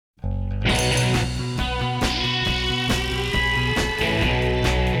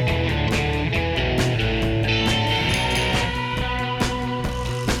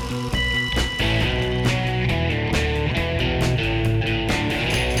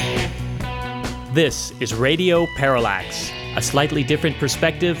This is Radio Parallax, a slightly different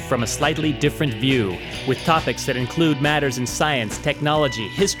perspective from a slightly different view, with topics that include matters in science, technology,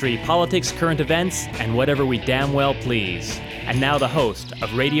 history, politics, current events, and whatever we damn well please. And now the host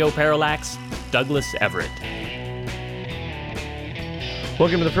of Radio Parallax, Douglas Everett.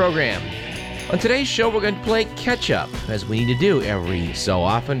 Welcome to the program. On today's show, we're going to play catch-up, as we need to do every so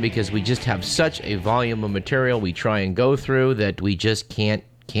often, because we just have such a volume of material we try and go through that we just can't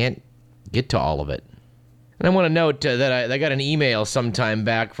get to all of it. And I want to note that I got an email sometime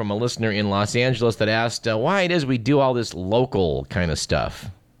back from a listener in Los Angeles that asked why it is we do all this local kind of stuff.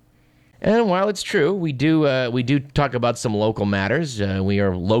 And while it's true, we do talk about some local matters. We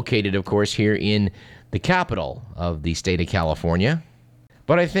are located, of course, here in the capital of the state of California.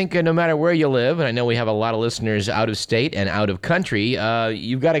 But I think no matter where you live, and I know we have a lot of listeners out of state and out of country,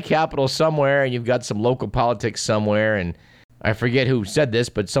 you've got a capital somewhere and you've got some local politics somewhere. And I forget who said this,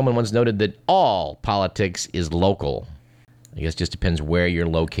 but someone once noted that all politics is local. I guess it just depends where you're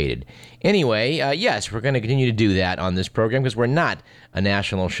located. Anyway, yes, we're going to continue to do that on this program because we're not a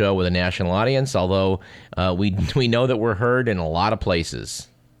national show with a national audience, although we know that we're heard in a lot of places.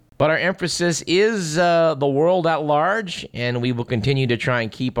 But our emphasis is the world at large, and we will continue to try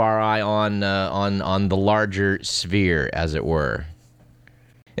and keep our eye on the larger sphere, as it were.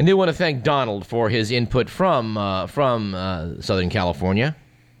 And I do want to thank Donald for his input from Southern California.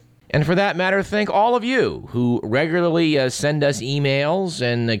 And for that matter, thank all of you who regularly send us emails,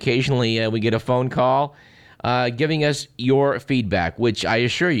 and occasionally we get a phone call giving us your feedback, which I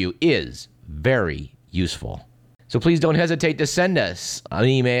assure you is very useful. So please don't hesitate to send us an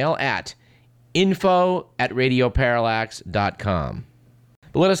email at info@radioparallax.com.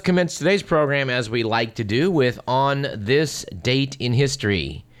 But let us commence today's program, as we like to do, with On This Date in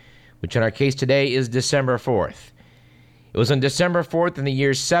History, which in our case today is December 4th. It was on December 4th in the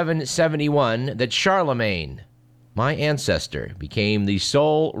year 771 that Charlemagne, my ancestor, became the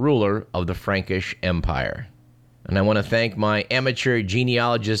sole ruler of the Frankish Empire. And I want to thank my amateur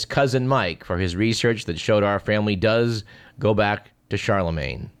genealogist cousin Mike for his research that showed our family does go back to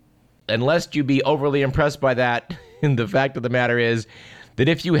Charlemagne. And lest you be overly impressed by that, the fact of the matter is that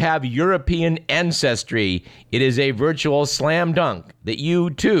if you have European ancestry, it is a virtual slam dunk that you,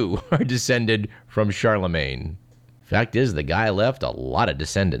 too, are descended from Charlemagne. Fact is, the guy left a lot of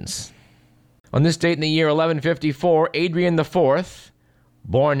descendants. On this date in the year 1154, Adrian IV,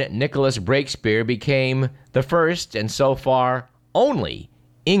 born Nicholas Breakspere, became the first, and so far only,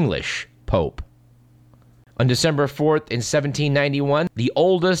 English Pope. On December 4th in 1791, the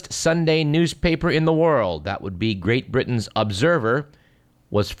oldest Sunday newspaper in the world, that would be Great Britain's Observer,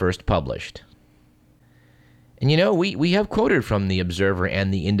 was first published. And we have quoted from the Observer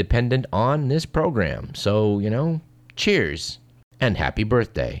and the Independent on this program. So, cheers and happy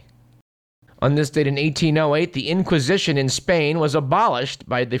birthday. On this date in 1808, the Inquisition in Spain was abolished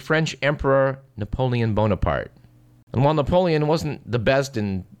by the French Emperor Napoleon Bonaparte. And while Napoleon wasn't the best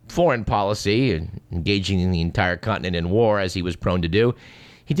in foreign policy, engaging the entire continent in war as he was prone to do,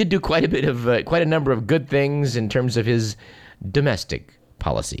 he did do quite a number of good things in terms of his domestic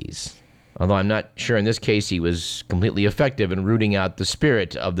policies. Although I'm not sure in this case he was completely effective in rooting out the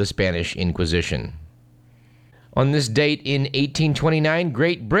spirit of the Spanish Inquisition. On this date in 1829,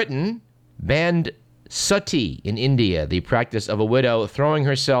 Great Britain banned sati in India, the practice of a widow throwing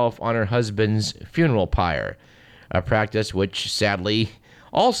herself on her husband's funeral pyre, a practice which sadly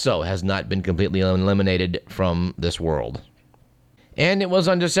also has not been completely eliminated from this world. And it was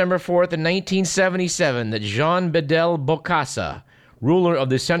on December 4th in 1977 that Jean Bedel Bokassa, ruler of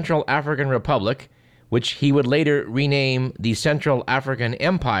the Central African Republic, which he would later rename the Central African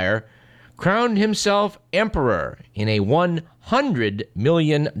Empire, crowned himself emperor in a $100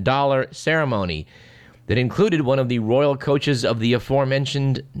 million ceremony that included one of the royal coaches of the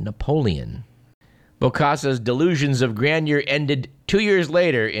aforementioned Napoleon. Bokassa's delusions of grandeur ended 2 years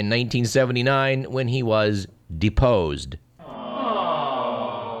later in 1979 when he was deposed.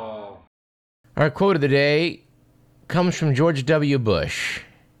 Aww. Our quote of the day comes from George W. Bush,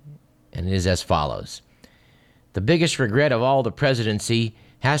 and it is as follows. The biggest regret of all the presidency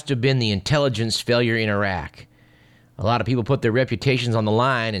has to have been the intelligence failure in Iraq. A lot of people put their reputations on the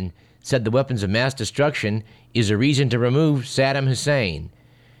line and said the weapons of mass destruction is a reason to remove Saddam Hussein.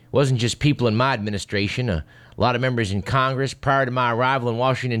 It wasn't just people in my administration. A lot of members in Congress prior to my arrival in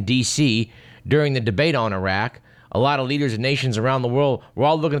Washington, D.C., during the debate on Iraq, a lot of leaders of nations around the world were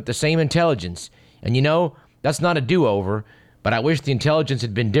all looking at the same intelligence. And that's not a do-over, but I wish the intelligence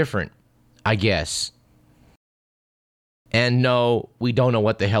had been different, I guess. And no, we don't know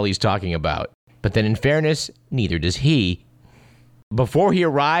what the hell he's talking about. But then in fairness, neither does he. before he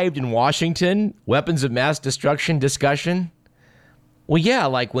arrived in Washington, weapons of mass destruction discussion? Well, yeah,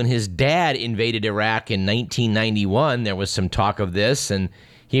 like when his dad invaded Iraq in 1991, there was some talk of this, and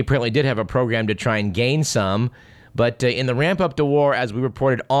he apparently did have a program to try and gain some. But in the ramp up to war, as we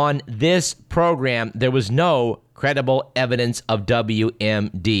reported on this program, there was no credible evidence of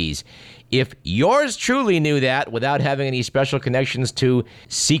WMDs. If yours truly knew that without having any special connections to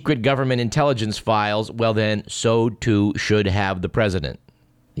secret government intelligence files, well then, so too should have the president.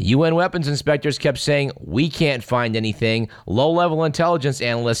 The UN weapons inspectors kept saying, we can't find anything. Low-level intelligence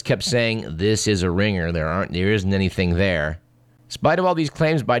analysts kept saying, this is a ringer. There isn't anything there. In spite of all these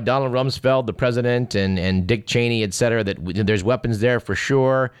claims by Donald Rumsfeld, the president, and Dick Cheney, etc., that there's weapons there for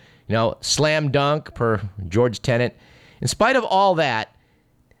sure, slam dunk per George Tenet. In spite of all that,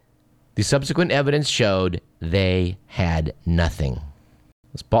 the subsequent evidence showed they had nothing.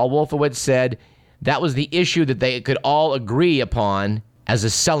 As Paul Wolfowitz said, that was the issue that they could all agree upon as a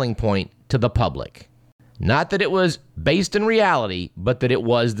selling point to the public. Not that it was based in reality, but that it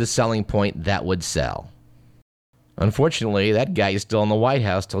was the selling point that would sell. Unfortunately, that guy is still in the White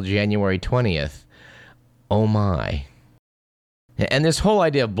House till January 20th. Oh my. And this whole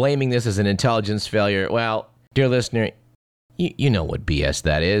idea of blaming this as an intelligence failure, well, dear listener, you know what BS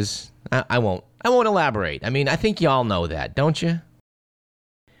that is. I won't elaborate. I mean, I think you all know that, don't you?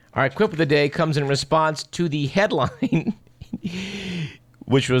 Our quip of the day comes in response to the headline,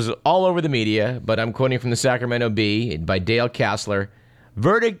 which was all over the media, but I'm quoting from the Sacramento Bee by Dale Kassler.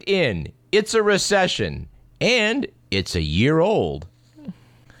 Verdict in, it's a recession, and it's a year old.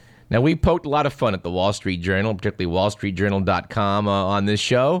 Now, we poked a lot of fun at the Wall Street Journal, particularly wallstreetjournal.com on this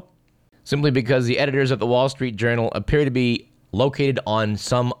show, simply because the editors at the Wall Street Journal appear to be located on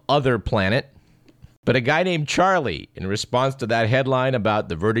some other planet. But a guy named Charlie, in response to that headline about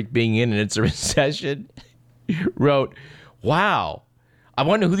the verdict being in and it's a recession, wrote, wow, I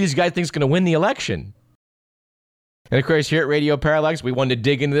wonder who these guys think is going to win the election. And of course, here at Radio Parallax, we wanted to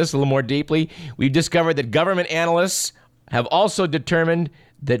dig into this a little more deeply. We've discovered that government analysts have also determined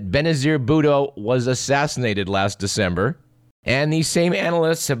that Benazir Bhutto was assassinated last December. And these same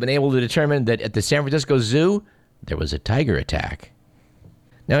analysts have been able to determine that at the San Francisco Zoo, there was a tiger attack.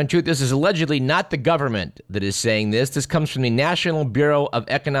 Now, in truth, this is allegedly not the government that is saying this. This comes from the National Bureau of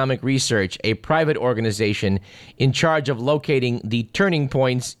Economic Research, a private organization in charge of locating the turning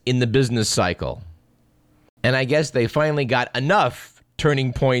points in the business cycle. And I guess they finally got enough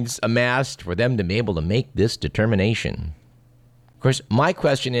turning points amassed for them to be able to make this determination. Of course, my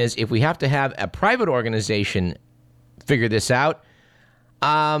question is, if we have to have a private organization figure this out,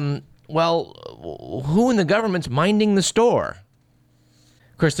 well, who in the government's minding the store?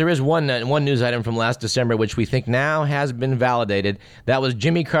 Of course, there is one news item from last December which we think now has been validated. That was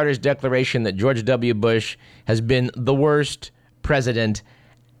Jimmy Carter's declaration that George W. Bush has been the worst president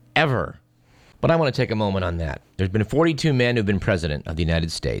ever. But I want to take a moment on that. There's been 42 men who've been president of the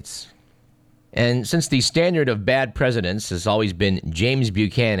United States. And since the standard of bad presidents has always been James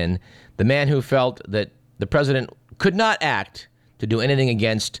Buchanan, the man who felt that the president could not act to do anything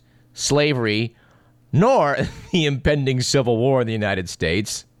against slavery, nor the impending civil war in the United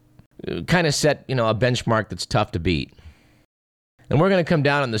States, kind of set, a benchmark that's tough to beat. And we're going to come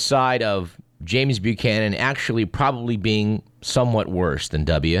down on the side of James Buchanan actually probably being somewhat worse than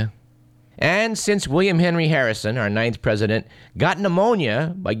W. And since William Henry Harrison, our 9th president, got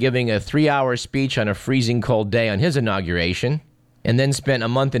pneumonia by giving a 3-hour speech on a freezing cold day on his inauguration, and then spent a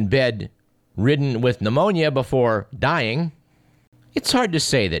month in bed ridden with pneumonia before dying, it's hard to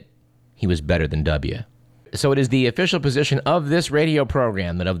say that he was better than W. So it is the official position of this radio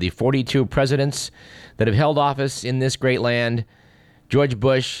program that of the 42 presidents that have held office in this great land, George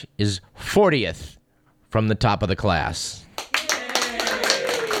Bush is 40th from the top of the class.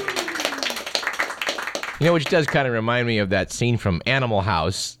 Which does kind of remind me of that scene from Animal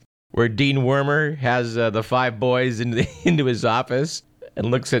House, where Dean Wormer has the 5 boys into his office and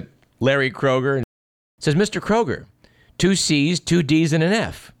looks at Larry Kroger and says, Mr. Kroger, 2 C's, 2 D's, and an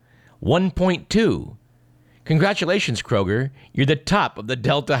F. 1.2. Congratulations, Kroger. You're the top of the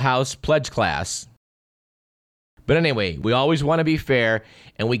Delta House pledge class. But anyway, we always want to be fair,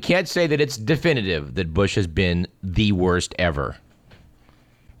 and we can't say that it's definitive that Bush has been the worst ever.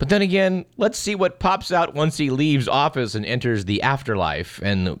 But then again, let's see what pops out once he leaves office and enters the afterlife,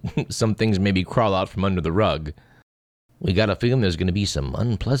 and some things maybe crawl out from under the rug. We got a feeling there's going to be some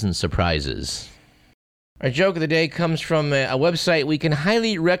unpleasant surprises. Our joke of the day comes from a website we can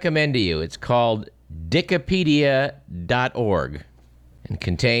highly recommend to you. It's called Dickopedia.org and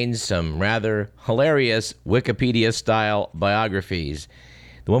contains some rather hilarious Wikipedia-style biographies.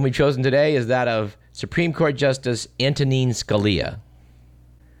 The one we've chosen today is that of Supreme Court Justice Antonin Scalia.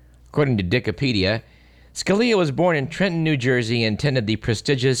 According to Wikipedia, Scalia was born in Trenton, New Jersey, and attended the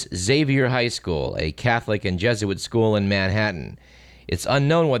prestigious Xavier High School, a Catholic and Jesuit school in Manhattan. It's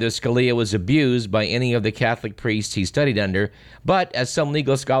unknown whether Scalia was abused by any of the Catholic priests he studied under, but, as some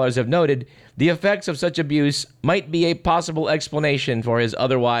legal scholars have noted, the effects of such abuse might be a possible explanation for his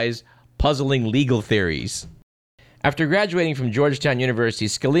otherwise puzzling legal theories. After graduating from Georgetown University,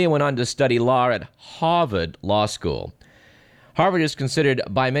 Scalia went on to study law at Harvard Law School. Harvard is considered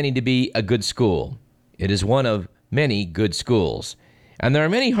by many to be a good school. It is one of many good schools. And there are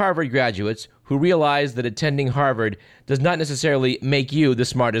many Harvard graduates who realize that attending Harvard does not necessarily make you the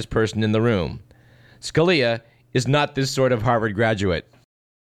smartest person in the room. Scalia is not this sort of Harvard graduate.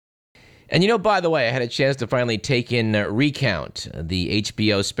 And by the way, I had a chance to finally take in Recount, the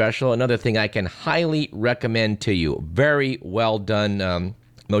HBO special, another thing I can highly recommend to you. Very well done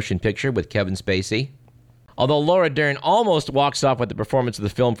motion picture with Kevin Spacey. Although Laura Dern almost walks off with the performance of the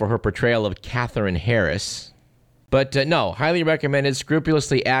film for her portrayal of Katherine Harris. But no, highly recommended,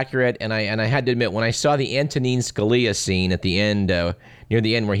 scrupulously accurate, and I had to admit, when I saw the Antonin Scalia scene at the end, near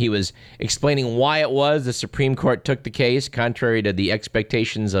the end, where he was explaining why it was the Supreme Court took the case, contrary to the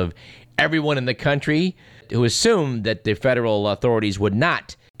expectations of everyone in the country, who assumed that the federal authorities would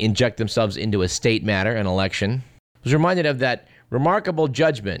not inject themselves into a state matter, an election, I was reminded of that remarkable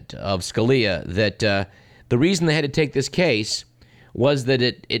judgment of Scalia that the reason they had to take this case was that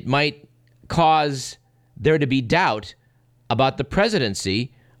it might cause there to be doubt about the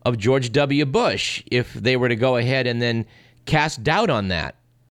presidency of George W. Bush if they were to go ahead and then cast doubt on that.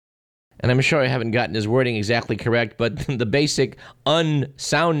 And I'm sure I haven't gotten his wording exactly correct, but the basic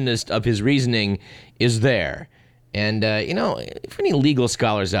unsoundness of his reasoning is there. And, for any legal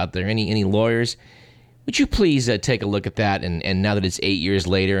scholars out there, any lawyers, would you please take a look at that and now that it's 8 years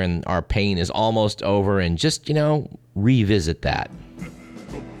later and our pain is almost over and just, revisit that.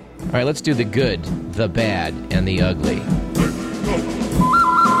 All right, let's do the good, the bad, and the ugly.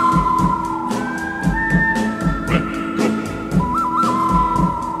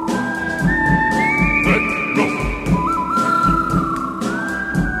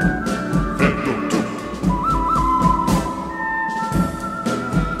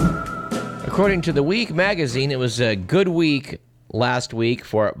 According to The Week magazine, it was a good week last week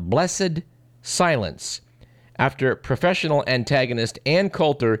for Blessed Silence, after professional antagonist Ann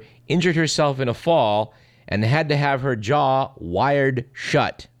Coulter injured herself in a fall and had to have her jaw wired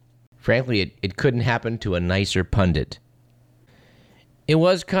shut. Frankly, it couldn't happen to a nicer pundit. It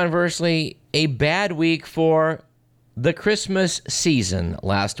was, conversely, a bad week for the Christmas season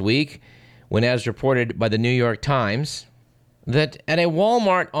last week, when, as reported by the New York Times, that at a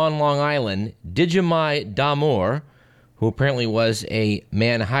Walmart on Long Island, Digimai Damour, who apparently was a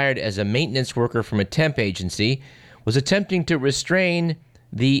man hired as a maintenance worker from a temp agency, was attempting to restrain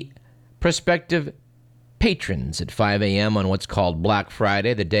the prospective patrons at 5 a.m. on what's called Black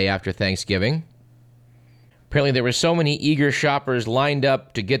Friday, the day after Thanksgiving. Apparently there were so many eager shoppers lined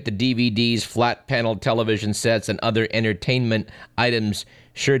up to get the DVDs, flat-panel television sets, and other entertainment items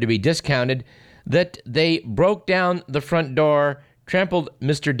sure to be discounted that they broke down the front door, trampled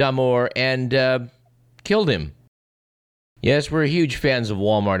Mr. Damour, and killed him. Yes, we're huge fans of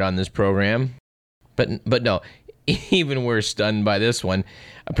Walmart on this program. But no, even we're stunned by this one.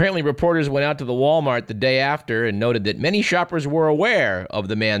 Apparently, reporters went out to the Walmart the day after and noted that many shoppers were aware of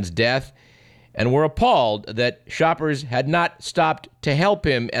the man's death and were appalled that shoppers had not stopped to help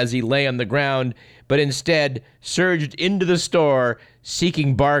him as he lay on the ground, but instead surged into the store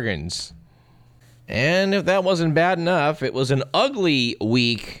seeking bargains. And if that wasn't bad enough, it was an ugly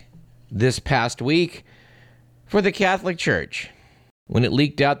week this past week for the Catholic Church, when it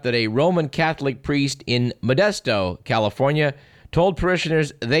leaked out that a Roman Catholic priest in Modesto, California, told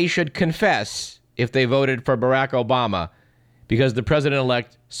parishioners they should confess if they voted for Barack Obama because the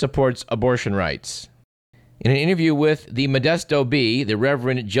president-elect supports abortion rights. In an interview with the Modesto Bee, the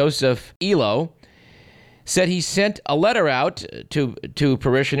Reverend Joseph Elo said he sent a letter out to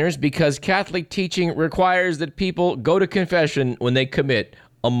parishioners because Catholic teaching requires that people go to confession when they commit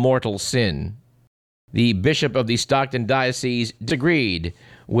a mortal sin. The bishop of the Stockton Diocese disagreed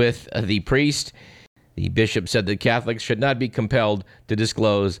with the priest. The bishop said that Catholics should not be compelled to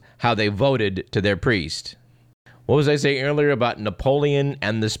disclose how they voted to their priest. What was I saying earlier about Napoleon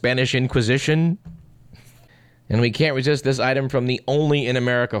and the Spanish Inquisition? And we can't resist this item from the Only in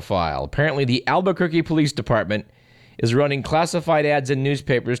America file. Apparently, the Albuquerque Police Department is running classified ads in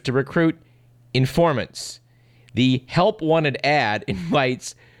newspapers to recruit informants. The Help Wanted ad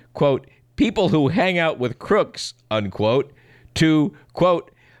invites, quote, people who hang out with crooks, unquote, to,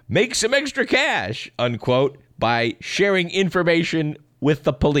 quote, make some extra cash, unquote, by sharing information with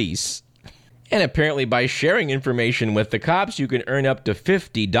the police. And apparently by sharing information with the cops, you can earn up to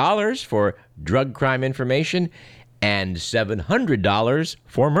 $50 for drug crime information and $700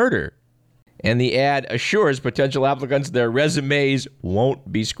 for murder. And the ad assures potential applicants their resumes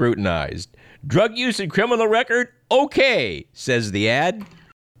won't be scrutinized. Drug use and criminal record? Okay, says the ad.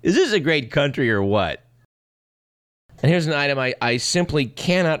 Is this a great country or what? And here's an item I simply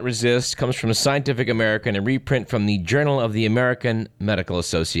cannot resist. Comes from Scientific American, a reprint from the Journal of the American Medical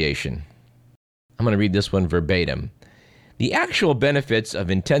Association. I'm going to read this one verbatim. The actual benefits of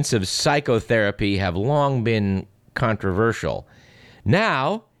intensive psychotherapy have long been controversial.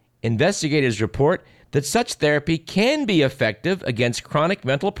 Now, investigators report that such therapy can be effective against chronic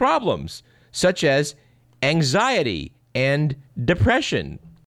mental problems, such as anxiety and depression.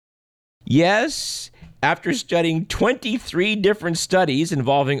 Yes, after studying 23 different studies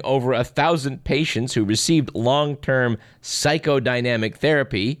involving over 1,000 patients who received long-term psychodynamic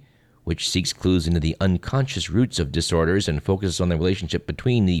therapy, which seeks clues into the unconscious roots of disorders and focuses on the relationship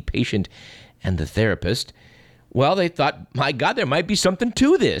between the patient and the therapist, well, they thought, my God, there might be something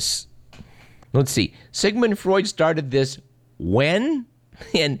to this. Let's see. Sigmund Freud started this when?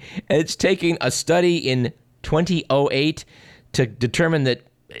 And it's taking a study in 2008 to determine that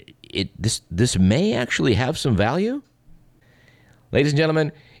this may actually have some value? Ladies and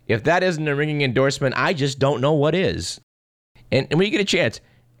gentlemen, if that isn't a ringing endorsement, I just don't know what is. And when you get a chance,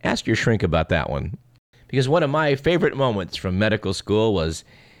 ask your shrink about that one. Because one of my favorite moments from medical school was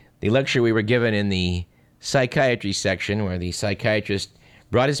the lecture we were given in the psychiatry section, where the psychiatrist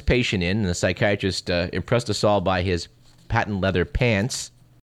brought his patient in, and the psychiatrist impressed us all by his patent leather pants.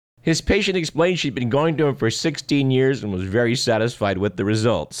 His patient explained she'd been going to him for 16 years and was very satisfied with the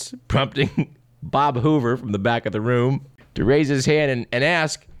results, prompting Bob Hoover from the back of the room to raise his hand and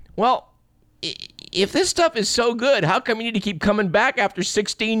ask, well, if this stuff is so good, how come you need to keep coming back after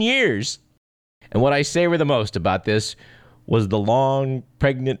 16 years? And what I savor the most about this was the long,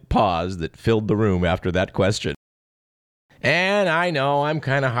 pregnant pause that filled the room after that question. And I know I'm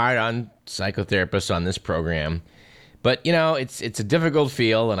kind of hard on psychotherapists on this program, but you know it's a difficult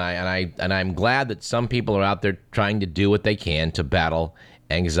field, and I'm glad that some people are out there trying to do what they can to battle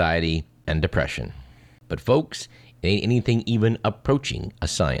anxiety and depression. But folks, it ain't anything even approaching a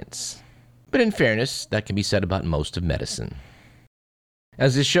science. But in fairness, that can be said about most of medicine.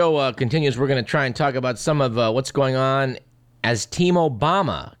 As this show continues, we're going to try and talk about some of what's going on as Team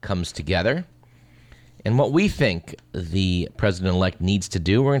Obama comes together and what we think the president-elect needs to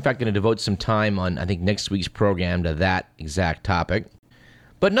do. We're, in fact, going to devote some time on, I think, next week's program to that exact topic.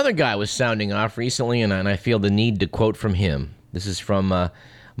 But another guy was sounding off recently, and I feel the need to quote from him. This is from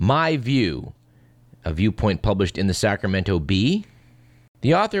My View, a viewpoint published in the Sacramento Bee.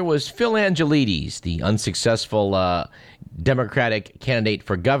 The author was Phil Angelides, the unsuccessful Democratic candidate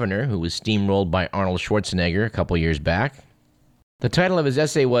for governor who was steamrolled by Arnold Schwarzenegger a couple years back. The title of his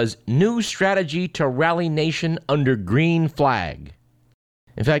essay was New Strategy to Rally Nation Under Green Flag.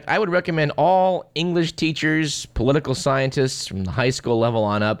 In fact, I would recommend all English teachers, political scientists from the high school level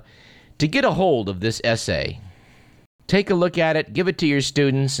on up to get a hold of this essay. Take a look at it, give it to your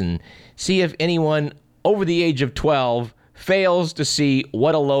students, and see if anyone over the age of 12 fails to see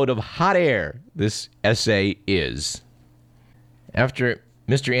what a load of hot air this essay is. After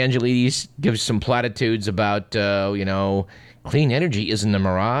Mr. Angelides gives some platitudes about, clean energy isn't a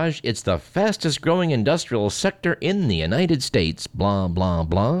mirage, it's the fastest growing industrial sector in the United States, blah, blah,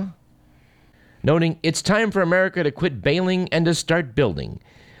 blah. Noting, it's time for America to quit bailing and to start building.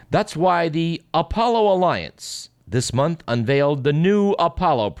 That's why the Apollo Alliance this month unveiled the new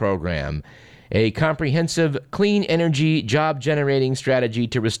Apollo program, a comprehensive clean energy job-generating strategy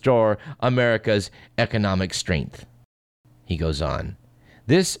to restore America's economic strength. He goes on.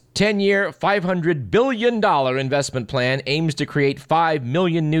 This 10-year, $500 billion investment plan aims to create 5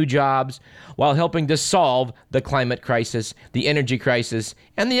 million new jobs while helping to solve the climate crisis, the energy crisis,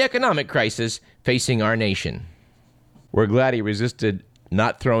 and the economic crisis facing our nation. We're glad he resisted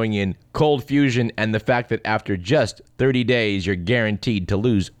not throwing in cold fusion and the fact that after just 30 days, you're guaranteed to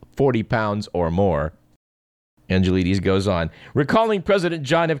lose 40 pounds or more. Angelides goes on, recalling President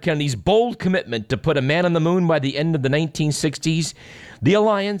John F. Kennedy's bold commitment to put a man on the moon by the end of the 1960s, the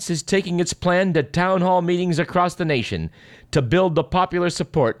Alliance is taking its plan to town hall meetings across the nation to build the popular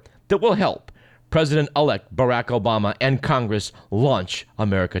support that will help President-elect Barack Obama and Congress launch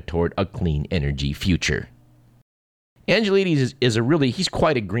America toward a clean energy future. Angelides he's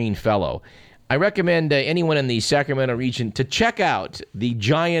quite a green fellow. I recommend anyone in the Sacramento region to check out the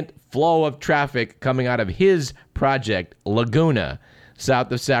giant flow of traffic coming out of his project, Laguna,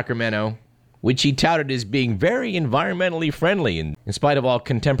 south of Sacramento, which he touted as being very environmentally friendly, in spite of all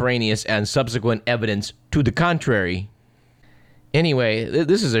contemporaneous and subsequent evidence to the contrary. Anyway,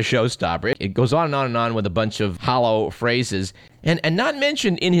 this is a showstopper. It goes on and on and on with a bunch of hollow phrases, and not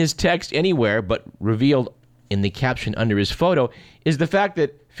mentioned in his text anywhere, but revealed in the caption under his photo, is the fact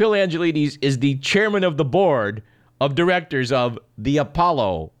that Phil Angelides is the chairman of the board of directors of the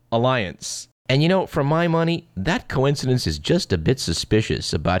Apollo Alliance. And you know, for my money, that coincidence is just a bit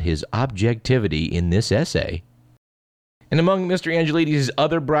suspicious about his objectivity in this essay. And among Mr. Angelides'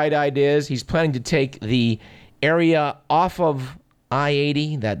 other bright ideas, he's planning to take the area off of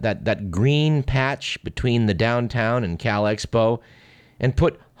I-80, that green patch between the downtown and Cal Expo, and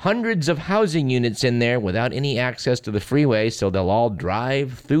put hundreds of housing units in there without any access to the freeway, so they'll all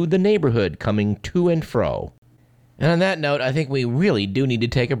drive through the neighborhood coming to and fro. And on that note, I think we really do need to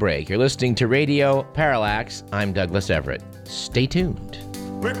take a break. You're listening to Radio Parallax. I'm Douglas Everett. Stay tuned.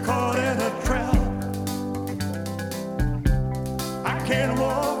 We're caught in a trap. I can't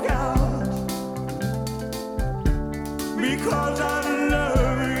walk out because I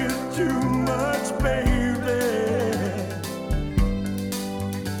love you too much, baby.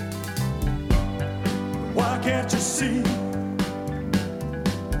 Why can't you see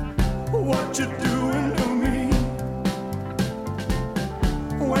what you do?